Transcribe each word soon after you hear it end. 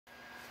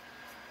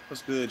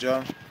What's good,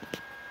 y'all?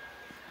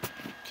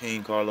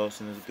 King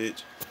Carlos and his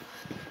bitch.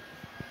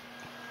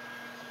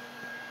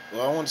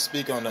 Well, I want to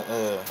speak on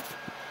the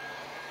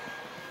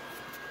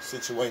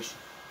situation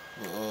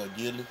with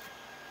Gilly.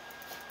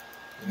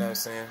 You know what I'm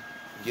saying?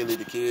 Gilly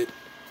the kid.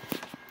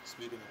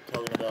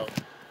 Talking about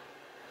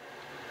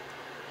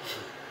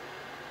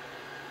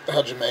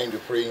how Jermaine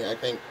Dupri, I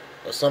think,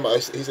 or somebody,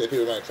 he said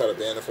people are going to try to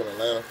ban him from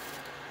Atlanta.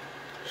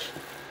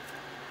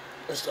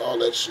 It's all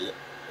that shit.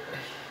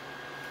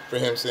 For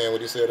him saying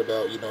what he said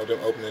about, them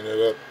opening it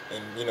up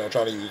and,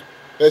 trying to use,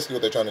 basically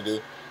what they're trying to do,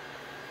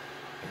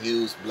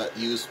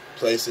 use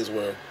places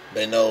where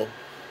they know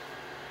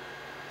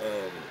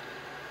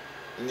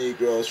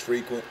Negroes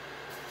frequent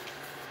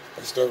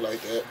and stuff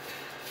like that.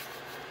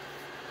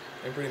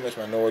 And pretty much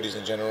minorities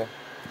in general.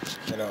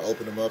 And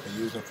open them up and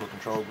use them for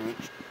control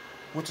groups.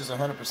 Which is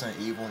 100%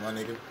 evil, my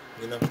nigga.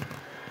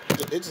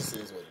 It just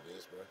is what it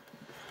is,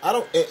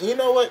 bro. You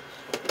know what?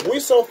 We're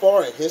so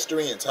far in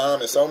history and time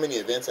and so many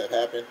events have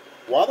happened.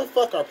 Why the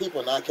fuck are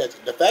people not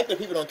catching? The fact that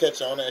people don't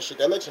catch on that shit,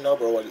 that lets you know,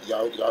 bro, what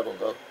y'all gonna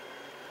go.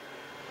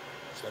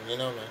 So,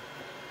 man.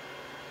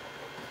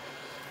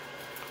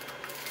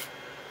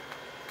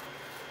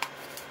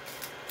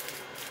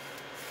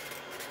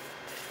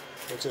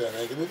 What's that,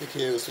 man? Look, the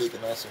kid was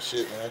speaking on some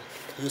shit, man.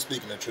 He was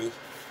speaking the truth.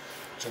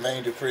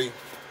 Jermaine Dupri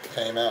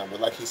came out, but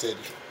like he said,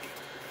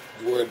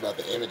 you worried about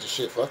the image of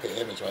shit. Fuck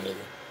the image, my nigga.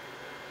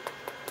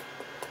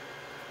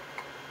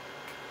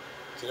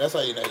 See, that's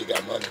how you know you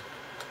got money.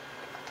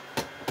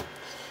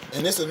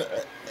 And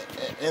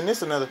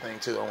this another thing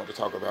too I want to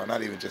talk about,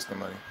 not even just the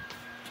money.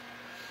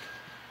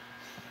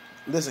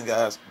 Listen,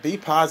 guys, be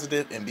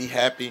positive and be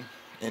happy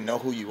and know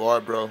who you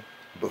are, bro,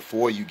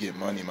 before you get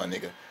money, my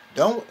nigga.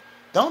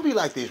 Don't be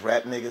like these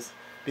rap niggas,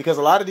 because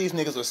a lot of these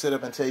niggas will sit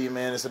up and tell you,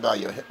 man, it's about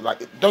your,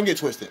 don't get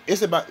twisted.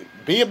 It's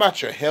be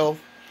about your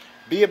health,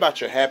 be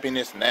about your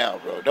happiness now,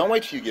 bro. Don't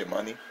wait till you get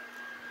money.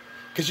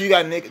 Cause you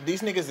got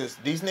these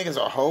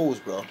niggas are hoes,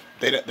 bro.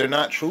 They're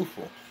not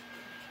truthful.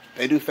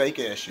 They do fake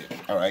ass shit.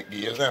 All right, give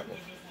you an example.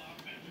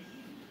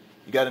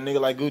 You got a nigga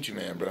like Gucci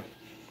Mane, bro.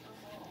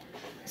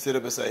 Sit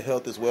up and say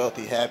health is wealth,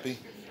 he happy.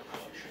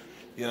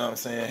 You know what I'm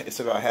saying? It's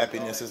about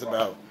happiness.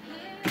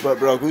 But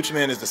bro, Gucci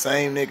Mane is the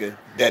same nigga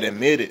that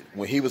admitted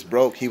when he was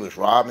broke, he was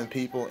robbing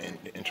people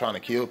and trying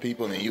to kill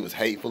people, and he was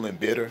hateful and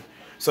bitter.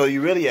 So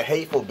you really a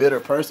hateful, bitter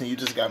person. You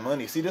just got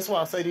money. See, that's why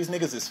I say these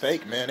niggas is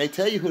fake, man. They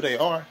tell you who they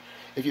are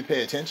if you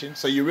pay attention.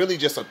 So you're really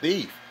just a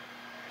thief.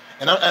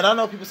 And I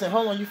know people saying,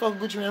 hold on, you fuck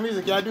with Gucci Mane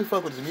music? Yeah, I do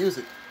fuck with his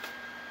music.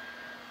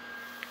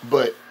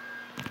 But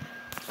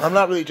I'm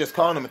not really just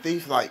calling him a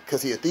thief,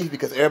 because he a thief,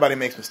 because everybody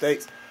makes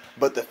mistakes.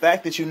 But the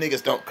fact that you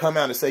niggas don't come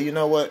out and say, you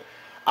know what?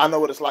 I know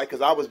what it's like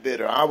because I was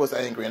bitter, I was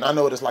angry, and I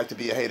know what it's like to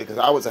be a hater because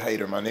I was a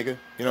hater, my nigga.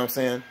 You know what I'm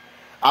saying?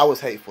 I was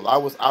hateful. I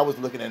was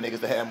looking at niggas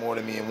that had more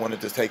than me and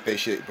wanted to take their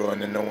shit, bro,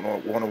 and then don't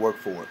want to work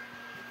for it.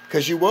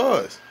 Because you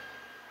was.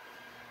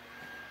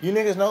 You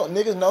niggas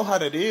know how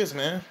that is,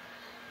 man.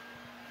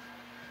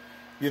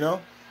 You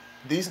know?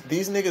 These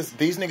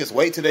niggas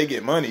wait till they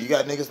get money. You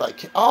got niggas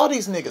like all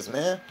these niggas,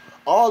 man.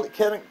 All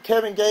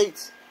Kevin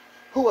Gates.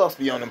 Who else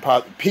be on them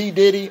positive? P.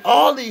 Diddy.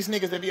 All these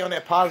niggas that be on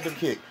that positive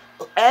kick.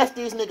 Ask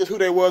these niggas who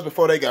they was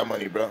before they got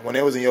money, bro. When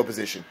they was in your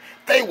position.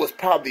 They was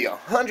probably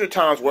 100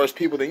 times worse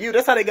people than you.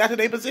 That's how they got to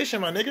their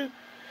position, my nigga.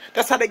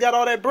 That's how they got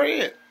all that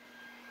bread.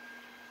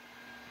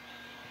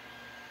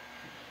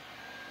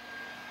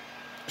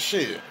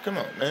 Shit. Come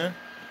on, man.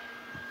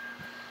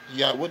 You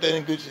got what that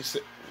in Gucci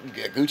said. You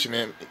got Gucci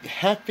Mane.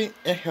 Happy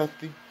and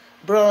healthy.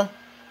 Bruh.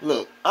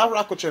 Look, I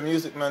rock with your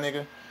music, my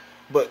nigga.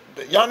 But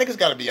y'all niggas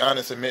gotta be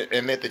honest and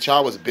admit that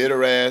y'all was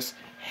bitter ass,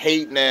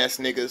 hating ass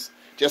niggas.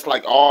 Just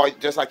like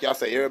y'all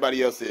say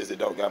everybody else is that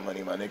don't got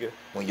money, my nigga.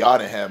 When y'all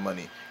didn't have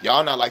money.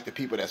 Y'all not like the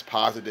people that's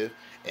positive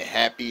and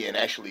happy and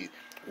actually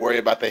worry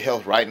about their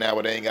health right now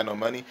when they ain't got no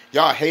money.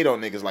 Y'all hate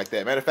on niggas like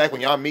that. Matter of fact,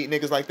 when y'all meet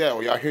niggas like that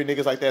or y'all hear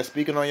niggas like that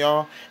speaking on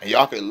y'all and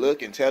y'all can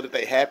look and tell that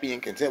they happy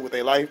and content with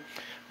their life,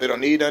 they don't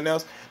need nothing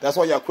else. That's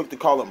why y'all quick to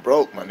call them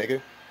broke, my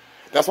nigga.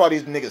 That's why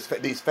these niggas,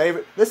 these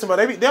favorite... Listen, bro,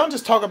 they don't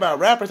just talk about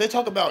rappers. They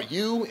talk about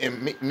you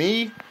and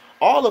me.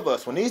 All of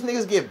us. When these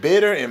niggas get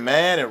bitter and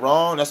mad and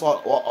wrong, that's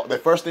all the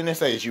first thing they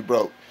say is you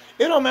broke.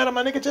 It don't matter,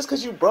 my nigga. Just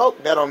because you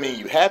broke, that don't mean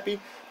you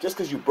happy. Just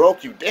because you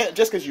broke, you dead.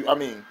 Just because you...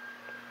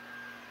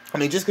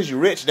 just because you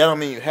rich, that don't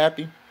mean you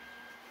happy.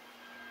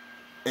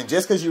 And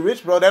just because you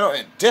rich, bro, that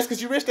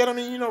don't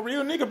mean you no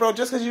real nigga, bro.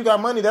 Just because you got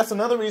money, that's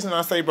another reason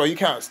I say, bro, you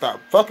can't stop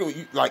fucking with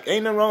you.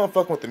 Ain't nothing wrong with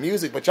fucking with the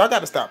music, but y'all got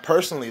to stop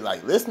personally,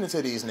 listening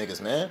to these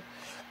niggas, man.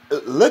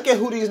 Look at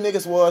who these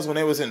niggas was when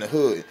they was in the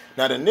hood.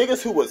 Now, the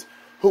niggas who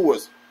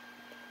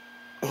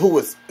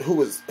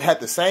had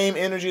the same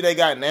energy they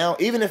got now,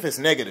 even if it's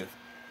negative,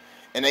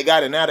 and they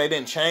got it now, they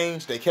didn't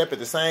change, they kept it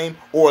the same,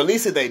 or at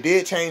least if they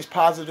did change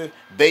positive,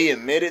 they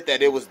admitted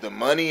that it was the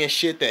money and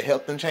shit that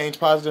helped them change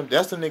positive.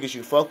 That's the niggas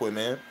you fuck with,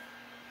 man.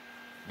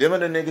 Them are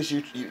the niggas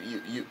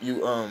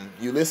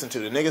you listen to.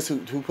 The niggas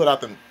who put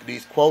out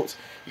these quotes.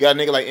 You got a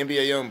nigga like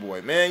NBA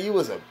Youngboy. Man, you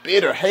was a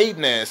bitter,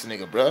 hating ass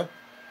nigga, bruh.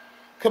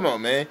 Come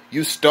on, man.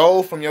 You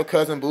stole from your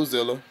cousin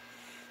Boozilla.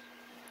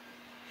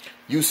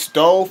 You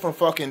stole from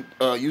fucking,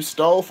 you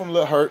stole from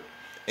Lil Hurt,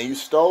 and you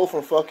stole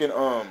from fucking,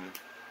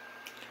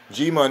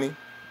 G Money.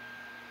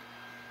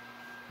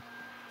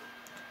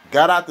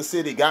 Got out the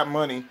city, got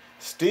money,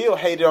 still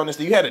hated on this.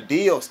 You had a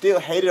deal, still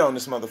hated on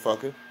this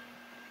motherfucker.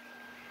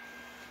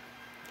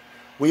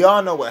 We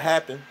all know what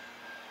happened.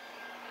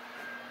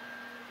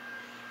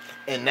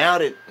 And now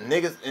that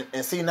niggas,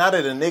 and see, now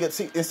that a nigga,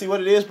 see what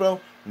it is,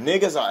 bro?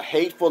 Niggas are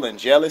hateful and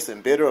jealous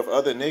and bitter of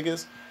other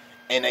niggas.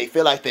 And they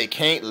feel like they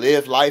can't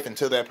live life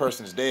until that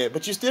person's dead.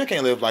 But you still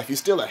can't live life. You're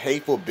still a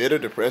hateful, bitter,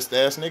 depressed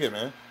ass nigga,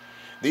 man.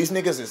 These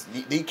niggas is,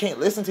 you can't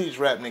listen to these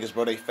rap niggas,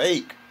 bro. They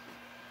fake.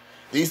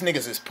 These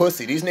niggas is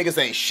pussy. These niggas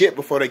ain't shit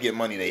before they get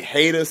money. They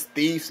haters,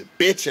 thieves,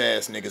 bitch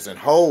ass niggas, and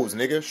hoes,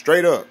 nigga.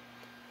 Straight up.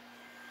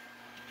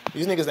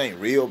 These niggas ain't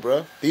real,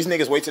 bro. These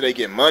niggas wait till they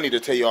get money to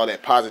tell you all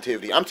that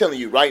positivity. I'm telling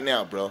you right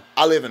now, bro.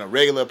 I live in a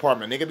regular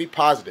apartment. Nigga, be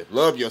positive.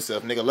 Love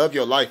yourself, nigga. Love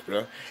your life,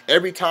 bro.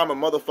 Every time a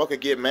motherfucker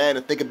get mad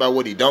and think about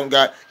what he don't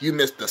got, you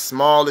miss the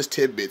smallest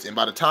tidbits. And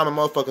by the time a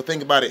motherfucker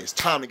think about it, it's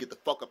time to get the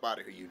fuck up out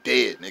of here. You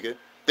dead, nigga.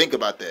 Think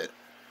about that.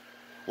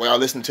 While y'all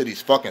listen to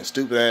these fucking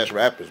stupid ass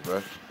rappers,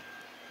 bro.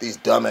 These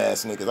dumb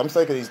ass niggas. I'm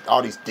sick of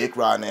all these dick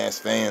riding ass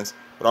fans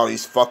with all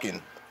these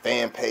fucking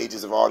fan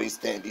pages of all these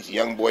things, these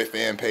young boy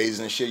fan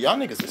pages and shit. Y'all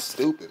niggas is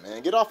stupid,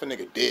 man. Get off a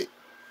nigga dick.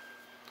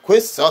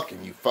 Quit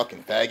sucking, you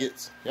fucking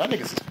faggots. Y'all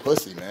niggas is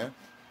pussy, man.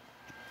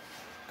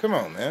 Come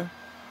on, man.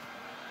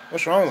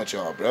 What's wrong with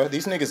y'all, bro?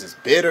 These niggas is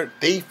bitter,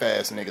 thief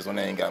ass niggas when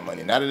they ain't got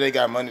money. Now that they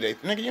got money, they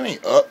nigga, you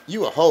ain't up.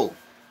 You a hoe.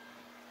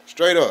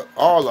 Straight up.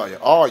 All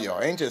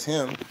y'all. Ain't just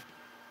him.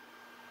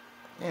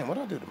 Damn, what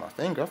I do to my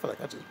finger? I feel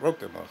like I just broke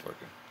that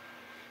motherfucker.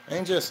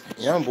 Ain't just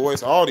young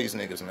boys, all these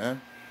niggas, man.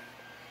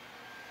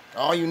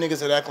 All you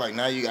niggas that act like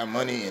now you got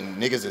money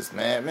and niggas is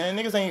mad. Man,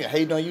 niggas ain't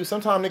hating on you.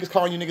 Sometimes niggas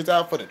calling you niggas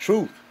out for the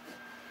truth.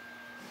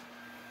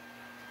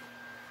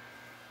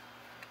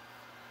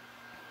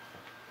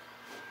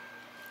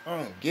 I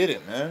don't get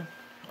it, man.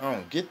 I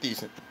don't get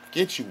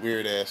you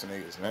weird ass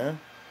niggas, man.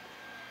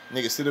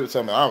 Niggas sit up and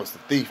tell me I was the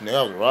thief, nigga.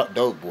 I was a rock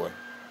dope boy.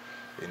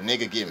 And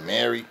nigga get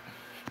married.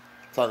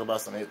 Talk about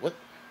something. What?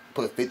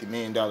 Put a $50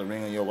 million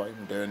ring on your wife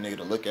and dare a nigga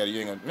to look at it.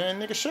 You ain't gonna, man,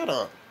 nigga, shut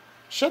up.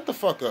 Shut the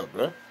fuck up,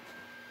 bro.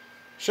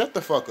 Shut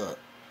the fuck up.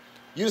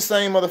 You the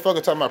same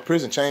motherfucker talking about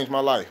prison changed my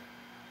life.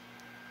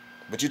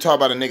 But you talk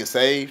about a nigga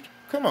saved?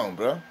 Come on,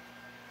 bro.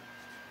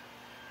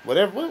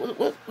 Whatever.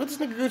 What this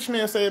nigga Gucci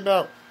Man say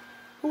about?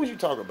 Who was you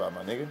talking about,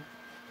 my nigga?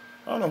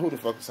 I don't know who the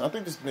fuck this. I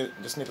think this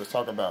nigga was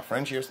talking about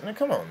Frenchie or something.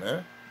 Come on,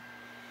 man.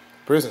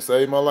 Prison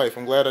saved my life.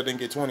 I'm glad I didn't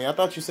get 20. I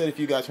thought you said if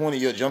you got 20,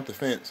 you'll jump the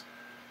fence.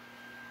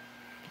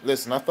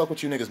 Listen, I fuck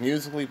with you niggas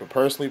musically, but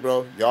personally,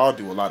 bro, y'all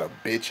do a lot of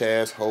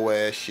bitch-ass,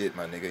 hoe-ass shit,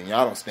 my nigga, and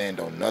y'all don't stand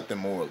on nothing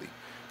morally.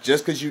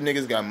 Just because you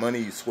niggas got money,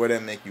 you swear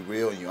that make you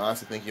real, and you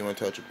honestly think you're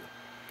untouchable.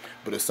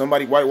 But if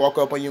somebody white walk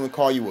up on you and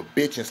call you a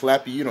bitch and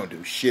slap you, you don't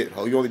do shit,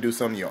 ho. You only do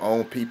something to your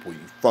own people, you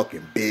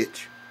fucking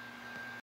bitch.